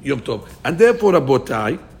to Yom Tov. And therefore,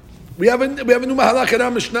 Rabotai, we have a new mahalach in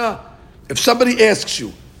our Mishnah. If somebody asks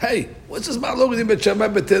you, hey, what's this mahalach in Bet Shammai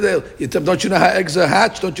B'Tedel? You tell them, don't you know how eggs are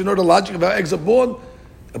hatched? Don't you know the logic of how eggs are born?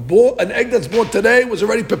 An egg that's born today was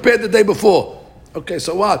already prepared the day before. Okay,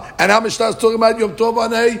 so what? And our Mishnah is talking about Yom Tov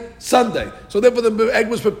on a Sunday. So therefore the egg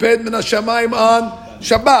was prepared min hashamayim on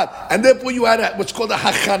Shabbat. And therefore you had what's called a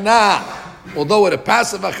hachana. although with a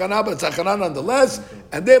passive hachana, but it's hachana nonetheless,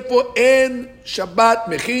 and therefore in Shabbat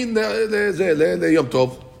mechin the Yom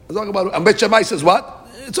Tov. And Bet Shammai says what?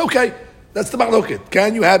 It's okay. That's the machloket.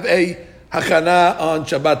 Can you have a hachana on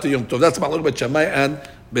Shabbat to Yom Tov? That's the machloket Bet Shammai and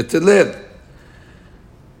Bet Hillel.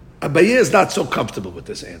 Abaye is not so comfortable with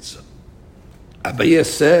this answer. Abaye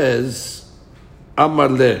says, Amar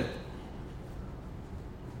le.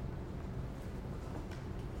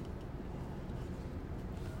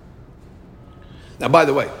 Now, by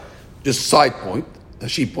the way, just side point,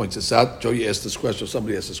 she points this out, Joey asked this question, or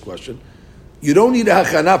somebody asked this question. You don't need a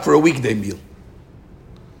hachana for a weekday meal.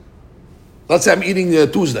 Let's say I'm eating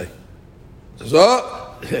Tuesday.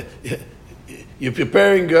 So, you're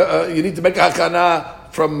preparing, you need to make a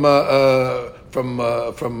hachana from a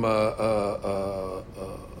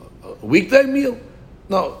weekday meal?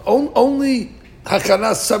 No, only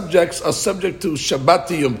hachana subjects are subject to Shabbat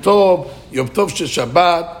to Yom Tov to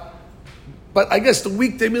Shabbat. But I guess the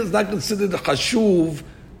weekday meal is not considered a hashuv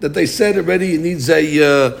that they said already it needs a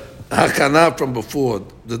hachana from before.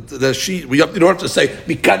 The she, you don't have to say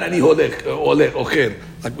mikan ani holech ocher,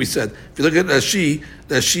 like we said. If you look at the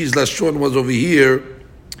she's lashon was over here,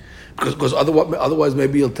 because otherwise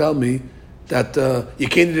maybe he'll tell me that you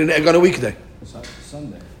can't eat an egg on a weekday.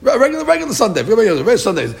 Sunday. Regular Sunday. Regular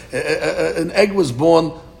Sunday. An egg was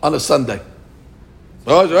born on a Sunday.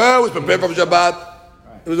 Oh, it was prepared from Shabbat.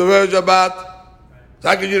 It was a very Shabbat. So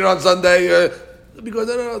how can you eat it on Sunday? Because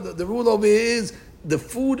the rule over here is the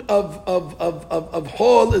food of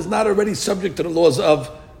Hol is not already subject to the laws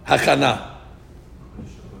of Hachana.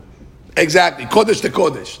 Exactly, Kodesh to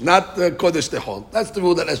Kodesh, not Kodesh to Hol. That's the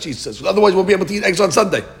rule that Rashi says. Otherwise, we'll be able to eat eggs on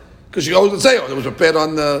Sunday because you always say, "Oh, it was prepared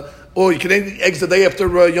on," or you can eat eggs the day after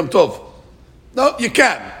Yom Tov. No, you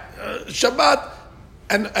can. Shabbat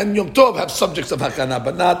and Yom Tov have subjects of Hachana,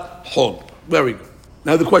 but not Hol. Very good.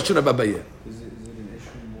 Now the question of Abaye. Is it an issue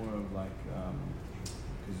more of like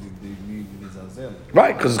because they need mizazel?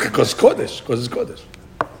 Right, because it's Kodesh.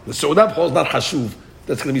 The Seudah Hol is not Hashuv.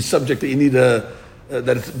 That's going to be subject that you need that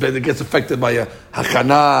it gets affected by a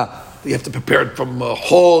hachana. You have to prepare it from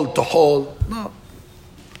hole to hole. No.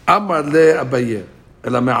 Amar le Abaye.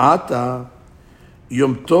 Ela me'ata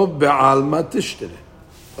Yom Tov be'alma tishtire.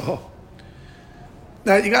 Oh.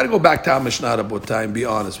 Now you got to go back to our Mishnah Rabotai and be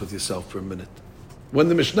honest with yourself for a minute. When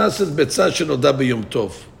the Mishnah says Beitza shenoda beYom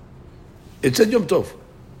Tov, it said Yom Tov.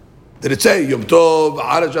 Did it say Yom Tov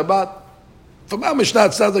Ara Shabbat? From our Mishnah,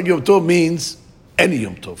 it sounds like Yom Tov means any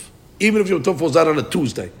Yom Tov. Even if Yom Tov falls out on a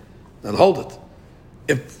Tuesday. Now hold it.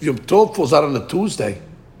 If Yom Tov falls out on a Tuesday,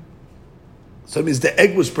 so it means the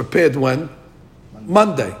egg was prepared when?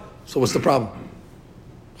 Monday. So what's the problem?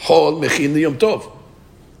 Hol mechin Yom Tov.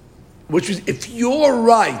 Which is, if you're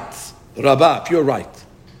right, Rabbah, if you're right,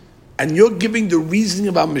 and you're giving the reasoning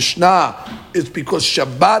of our Mishnah, it's because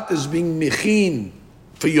Shabbat is being mechin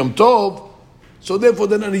for Yom Tov, so therefore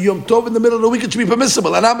then on a Yom Tov in the middle of the week it should be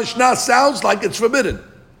permissible. And our Mishnah sounds like it's forbidden.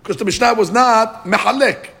 Because the Mishnah was not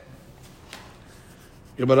mehalek.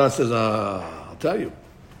 Gemara says, I'll tell you.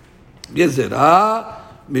 Gezerah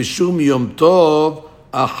mishum Yom Tov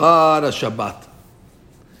achar Shabbat.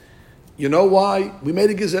 You know why? We made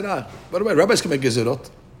a gezerah. By the way, rabbis can make gezerot.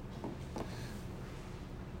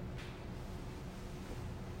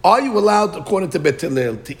 Are you allowed, according to Bet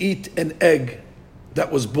Hillel, to eat an egg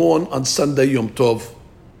that was born on Sunday Yom Tov?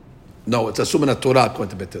 No, it's assumed in the Torah, according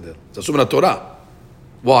to Bet Hillel. It's assumed in the Torah.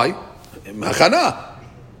 Why? Hachana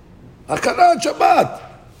on Shabbat.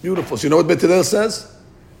 Beautiful. So you know what Bet Hillel says?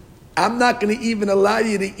 I'm not going to even allow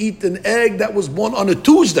you to eat an egg that was born on a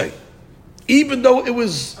Tuesday, even though it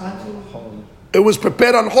was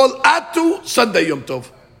prepared on Hol Atu Sunday Yom Tov.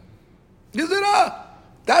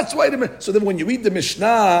 That's why. So then when you read the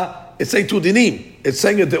Mishnah, it's saying two dinim. It's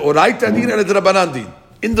saying the Oraita din and the Rabbanan din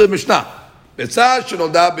in the Mishnah. Beitza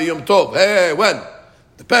shenoda beYom Tov. Hey, when?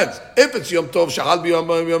 Depends. If it's Yom Tov, shahal b'yom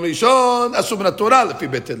Rishon, assume in the Torah lefi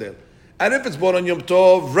Bet Hillel. And if it's born on Yom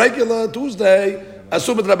Tov, regular Tuesday,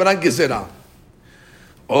 assume in Rabbanan Gezerah.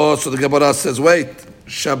 Oh, so the Gemara says, wait,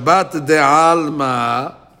 Shabbat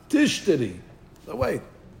de'alma tishteri. So wait,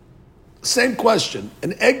 same question.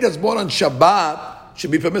 An egg that's born on Shabbat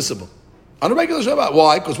should be permissible. On a regular Shabbat.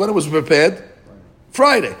 Why? Because when it was prepared?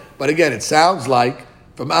 Friday. But again, it sounds like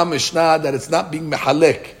from our Mishnah that it's not being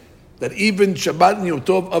mehalek. That even Shabbat and Yom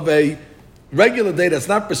Tov of a regular day that's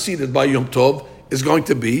not preceded by Yom Tov is going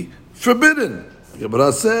to be forbidden.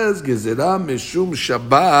 Gemara says, Gezerah mishum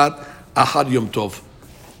Shabbat achar Yom Tov.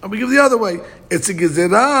 And we give the other way. It's a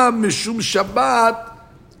Gezerah mishum Shabbat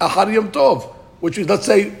achar Yom Tov. Which is, let's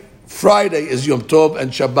say, Friday is Yom Tov and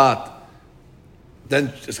Shabbat. Then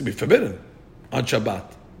it's going to be forbidden on Shabbat.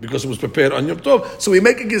 because it was prepared on Yom Tov. So we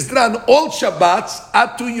make a Gezerah on all Shabbats,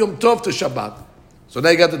 atu Yom Tov to Shabbat. So now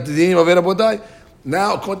you got the Dinim of Erabodai.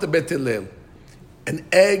 Now, according to Bet Hillel, an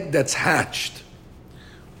egg that's hatched,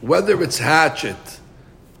 whether it's hatched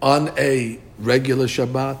on a regular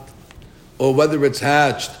Shabbat or whether it's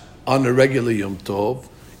hatched on a regular Yom Tov,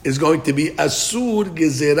 is going to be Asur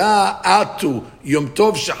Gezerah atu Yom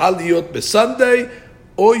Tov shehal liyot be-Sunday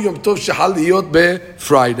or Yom Tov shehal liyot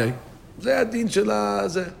be-Friday. זה הדין של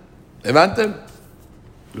הזה. הבנתם?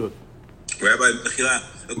 Good. Rabbi Mechila,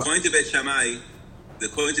 according to Bet Shammai,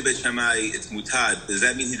 it's mutad. Does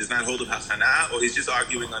that mean he does not hold of hachana, or he's just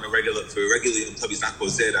arguing on a regular Yom Tov? He's not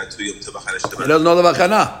gozer to Yom Tov achar Shabbat. He doesn't know the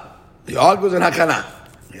hachana. He argues in hachana.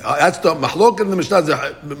 That's the mahloket in the Mishnah.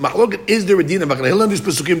 Mahloket is there a din of hachana. He'll learn these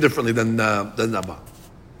pesukim differently than Abba.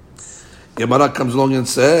 Gemara comes along and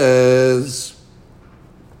says,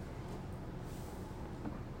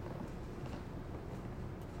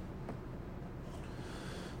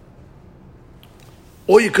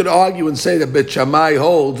 or you could argue and say that Bet Shammai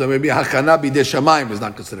holds that maybe hachana bidei shamayim is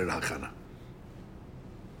not considered hachana.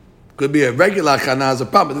 Could be a regular hachana as a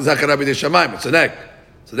palm, but this is hachana bidei shamayim. It's an egg.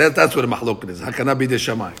 So that's what the mahloket is. Hachana bidei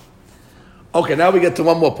shamayim. Okay, now we get to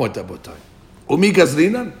one more point about time. Umi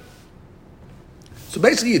gazrinan. So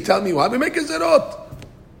basically, you tell me why we make gezerot.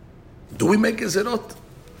 Do we make gezerot?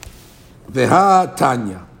 Veha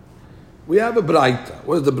Tanya. We have a Beitza.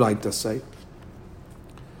 What does the Beitza say?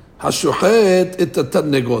 Hashuchet et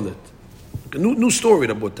tarnegolet. New story,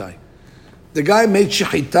 Rabotai. The guy made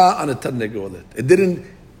shechita on a tarnegolet. It didn't,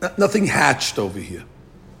 nothing hatched over here.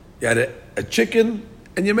 You had a chicken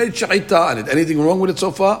and you made shechita on it. Anything wrong with it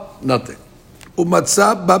so far? Nothing.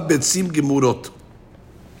 Umatzah ba betzim gemurot.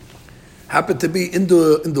 Happened to be in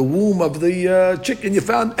the womb of the chicken. You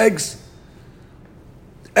found eggs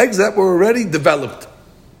that were already developed.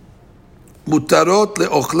 Mutarot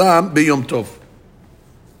leochlam biyom tov.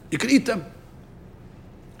 You can eat them.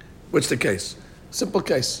 What's the case? Simple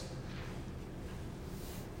case.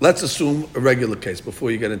 Let's assume a regular case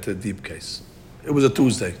before you get into a deep case. It was a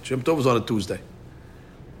Tuesday. Yom Tov was on a Tuesday.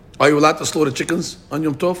 Are you allowed to slaughter chickens on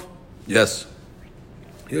Yom Tov? Yes.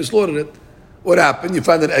 You slaughtered it. What happened? You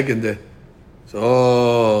find an egg in there.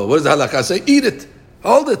 So, what does the halakha say? Eat it.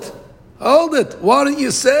 Hold it. Hold it. Why don't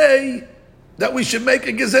you say that we should make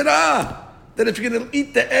a gezerah? That if you're going to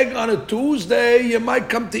eat the egg on a Tuesday, you might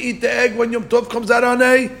come to eat the egg when Yom Tov comes out on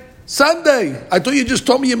a Sunday. I thought you just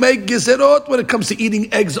told me you make gezerot when it comes to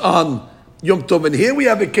eating eggs on Yom Tov. And here we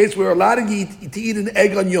have a case where we're allowed to eat an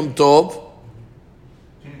egg on Yom Tov.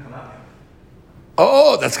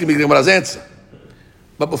 Oh, that's going to be the Gemara's answer.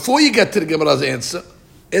 But before you get to the Gemara's answer,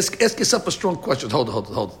 ask yourself a strong question. Hold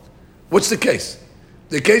it. What's the case?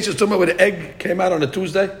 The case is talking about where the egg came out on a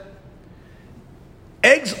Tuesday?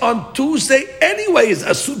 Eggs on Tuesday anyway is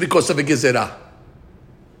asur because of a gezerah.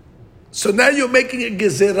 So now you're making a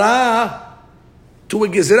gezerah to a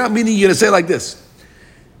gezerah, meaning you're going to say like this.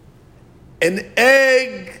 An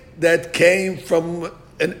egg that came from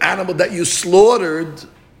an animal that you slaughtered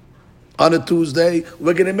on a Tuesday,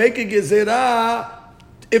 we're going to make a gezerah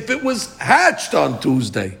if it was hatched on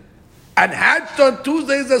Tuesday. And hatched on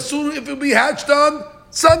Tuesday is asur if it be hatched on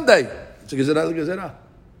Sunday. It's a gezerah.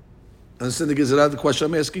 Understand the gezerah, the question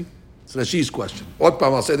I'm asking? It's Rashi's question.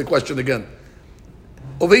 I'll say the question again.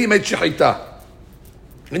 Over here you made shechita.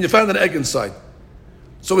 And you found an egg inside.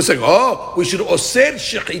 So we're saying, we should osir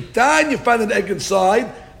shechita and you find an egg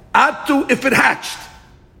inside. Atu if it hatched.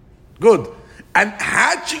 Good. And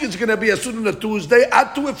hatching is going to be asur on a Tuesday.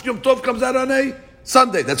 Atu if Yom Tov comes out on a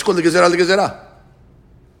Sunday. That's called the gezerah.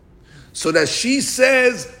 So that she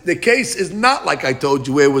says the case is not like I told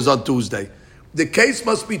you where it was on Tuesday. The case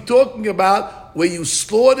must be talking about where you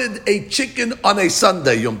slaughtered a chicken on a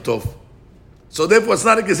Sunday, Yom Tov. So therefore it's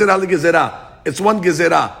not a gezerah. It's one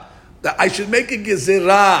gezerah. That I should make a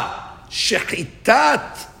gezerah,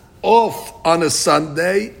 shechitat off on a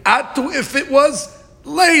Sunday, atu if it was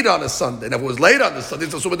late on a Sunday. And if it was late on a Sunday,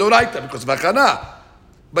 it's also a doraita because of achana.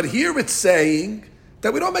 But here it's saying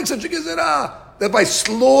that we don't make such a gezerah. That if I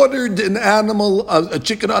slaughtered an animal, a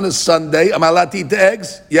chicken on a Sunday, am I allowed to eat the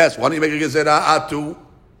eggs? Yes. Why don't you make a gezerah atu?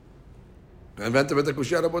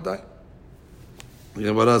 The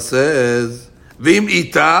Gemara says, Vim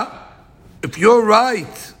ita, if you're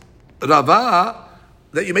right, Rava,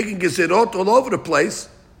 that you're making gezerot all over the place,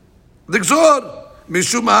 Dixor,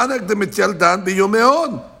 Mishum Hanak de Mitzal Dan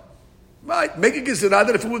biyomeon. Right, make a gezerah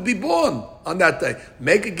that if it would be born on that day.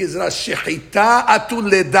 Make a gezerah shechita atu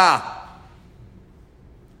leda.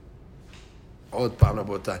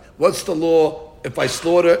 What's the law if I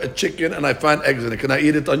slaughter a chicken and I find eggs in it? Can I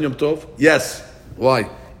eat it on Yom Tov? Yes. Why?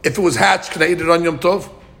 If it was hatched, can I eat it on Yom Tov?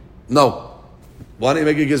 No. Why don't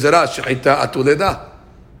you make a gezerah? Shechita atu leda.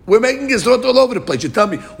 We're making gezerot all over the place. You tell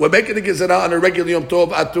me, we're making a gezerah on a regular Yom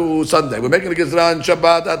Tov atu Sunday. We're making a gezerah on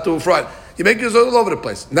Shabbat atu Friday. You make gezerot all over the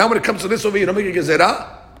place. Now when it comes to this over here, you don't make a gezerah?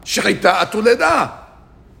 Shechita atu leda.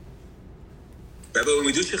 Rabbi, when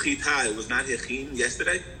we do shechita, it was not hechin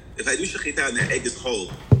yesterday. If I do shechita and the egg is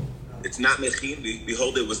whole, it's not mechin. We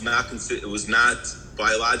hold it was not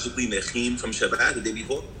biologically mechin from Shabbat the day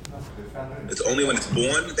before. It's only when it's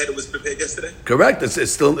born that it was prepared yesterday. Correct.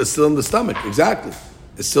 It's still in the stomach. Exactly.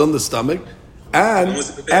 It's still in the stomach, and when was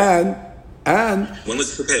it prepared? and When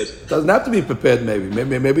was it prepared? doesn't have to be prepared.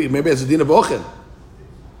 Maybe as a din of ochen.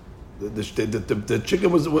 The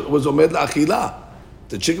chicken was omed la'achila.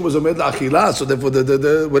 The chicken was omed la'achila, so therefore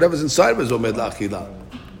the whatever's inside was omed la'achila.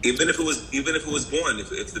 Even if it was born, if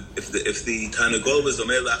the tanagol was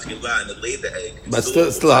omed la'achila and it laid the egg, But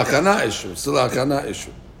still hakana issue. Still hakana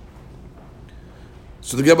issue.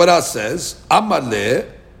 So the Gemara says, Amar le,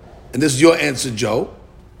 and this is your answer, Joe.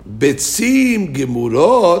 Betzim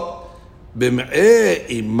gemurot b'm'e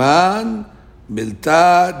iman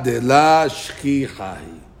milta de la shchicha.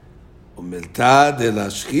 Milta de la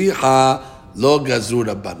shchicha lo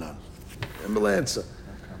gazur banan. Remember the answer.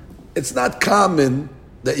 It's not common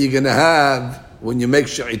that you're going to have, when you make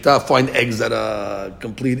shechita, find eggs that are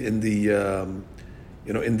complete in the,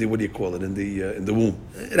 in the, what do you call it, in the womb.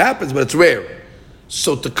 It happens, but it's rare.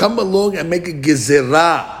 So to come along and make a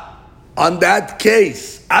gezerah on that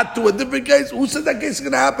case, add to a different case, who said that case is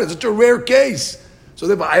going to happen? It's such a rare case. So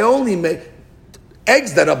therefore, I only make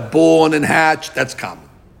eggs that are born and hatched, that's common.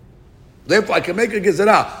 Therefore, I can make a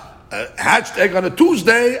gezerah, a hatched egg on a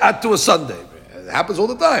Tuesday, add to a Sunday. It happens all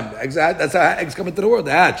the time. That's how eggs come into the world,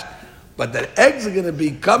 they're hatched. But that eggs are going to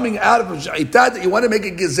be coming out of shechita, that you want to make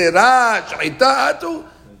a gezerah, shechita, atu,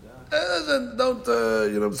 don't,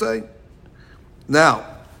 you know what I'm saying? Now,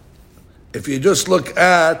 if you just look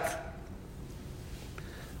at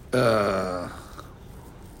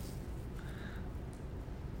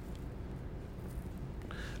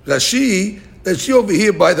Rashi over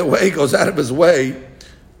here, by the way, goes out of his way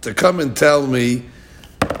to come and tell me,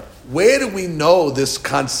 where do we know this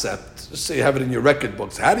concept? Just say you have it in your record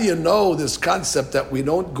books. How do you know this concept that we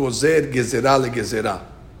don't gozer gezerah legezerah?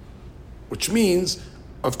 Which means,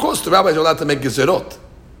 of course, the rabbis are allowed to make gezerot.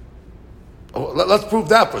 Oh, let's prove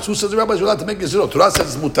that first. Who says the rabbis are allowed to make gezerot? Torah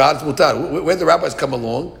says it's mutar, it's mutar. Where the rabbis come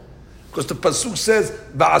along? Because the pasuk says,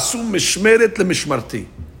 "Ba'asum mishmeret lemishmarti."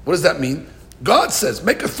 What does that mean? God says,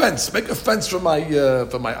 make a fence for my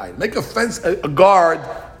eye. Make a fence, a guard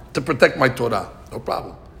to protect my Torah. No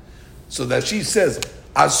problem. So that she says,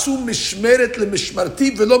 "Asum mishmeret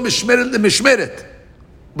lemishmarti velo mishmeret lemishmeret."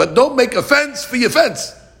 But don't make a fence for your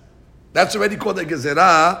fence. That's already called a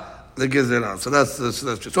gezerah. The gezerah. So that's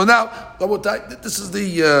true. So now, this is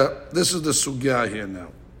the sugya here now.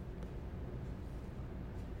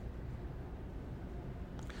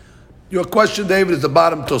 Your question, David, is the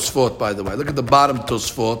bottom Tosfot, by the way. Look at the bottom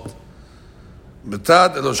Tosfot.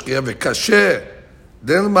 Metad eloshkiya v'kasher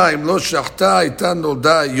delma im lo shachta ita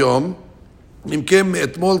nolda yom im kem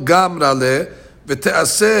me'etmol gamra le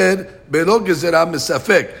v'te'aser belo gezerah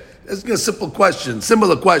mesafek. It's a simple question,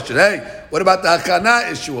 similar question. Hey, what about the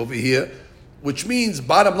hakana issue over here? Which means,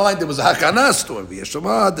 bottom line, there was a hakana story over here. So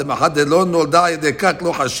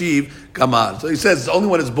he says, only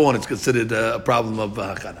when it's born, it's considered a problem of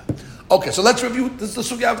hakana. Okay, so let's review. This is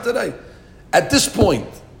the sugya of today. At this point,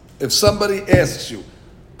 if somebody asks you,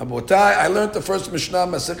 Abotai, I learned the first Mishnah,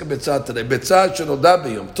 Masechet Beitza today. Beitza shenoda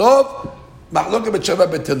b'yom tov, mahloket b'shava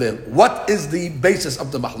b'telil. What is the basis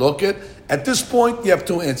of the mahloket? At this point, you have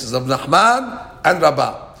two answers, Rav Nachman and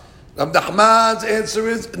Rabbah. Rav Nachman's answer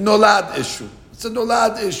is nolad issue. It's a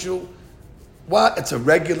nolad issue. What? It's a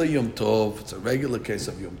regular Yom Tov. It's a regular case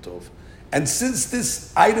of Yom Tov. And since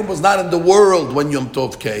this item was not in the world when Yom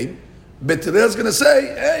Tov came, Beit Hillel is going to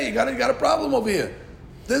say, hey, you got a problem over here.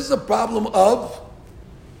 This is a problem of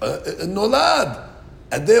nolad.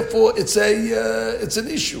 And therefore, it's an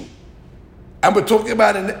issue. And we're talking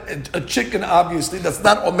about a chicken, obviously, that's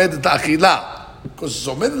not omed ta'achila. Because it's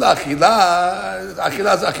omed ta'achila,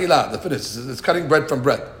 achila is achila. The finish. It's cutting bread from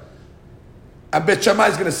bread. And Bet Shammai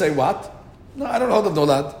is going to say what? No, I don't hold of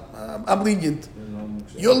nolad. I'm lenient.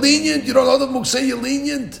 You're lenient. You don't hold of mukseh, you're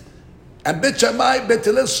lenient. And Bet Shammai, Bet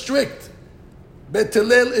Hillel is strict. Bet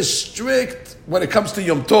Hillel is strict when it comes to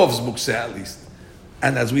Yom Tov's mukseh, at least.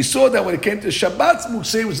 And as we saw that when it came to Shabbat's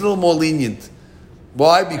mukseh, it was a little more lenient.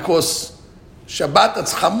 Why? Because Shabbat,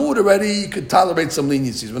 that's chamur already, you could tolerate some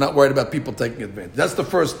leniencies. We're not worried about people taking advantage. That's the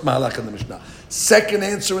first mahalach in the Mishnah. Second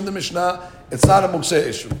answer in the Mishnah, it's not a mukseh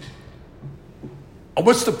issue. And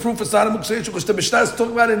what's the proof it's not a mukseh? Because the Mishnah is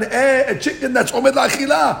talking about a chicken that's omed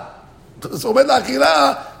la'achila. It's omed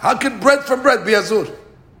la'achila. How can bread from bread be azur?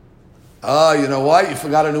 You know why? You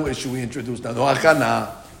forgot a new issue we introduced now. No, hakana.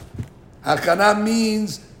 Hakana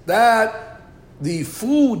means that the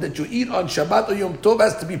food that you eat on Shabbat or Yom Tov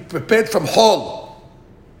has to be prepared from whole.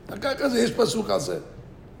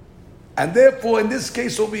 And therefore, in this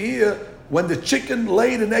case over here, when the chicken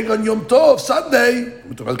laid an egg on Yom Tov, Sunday,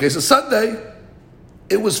 we're talking about the case of Sunday,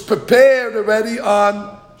 it was prepared already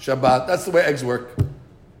on Shabbat. That's the way eggs work.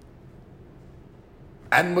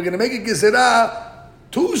 And we're going to make a gezerah,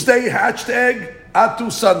 Tuesday hatched egg,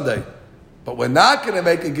 atu Sunday. But we're not going to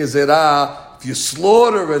make a gezerah, if you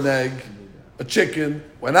slaughter an egg, a chicken,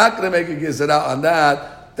 we're not going to make a gezerah on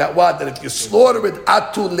that, that if you slaughter it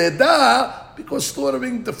atu leda, because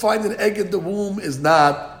slaughtering to find an egg in the womb is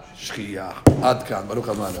not shchiyah. Ad kan. Baruch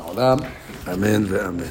Adonai Olam. Amen ve'amen.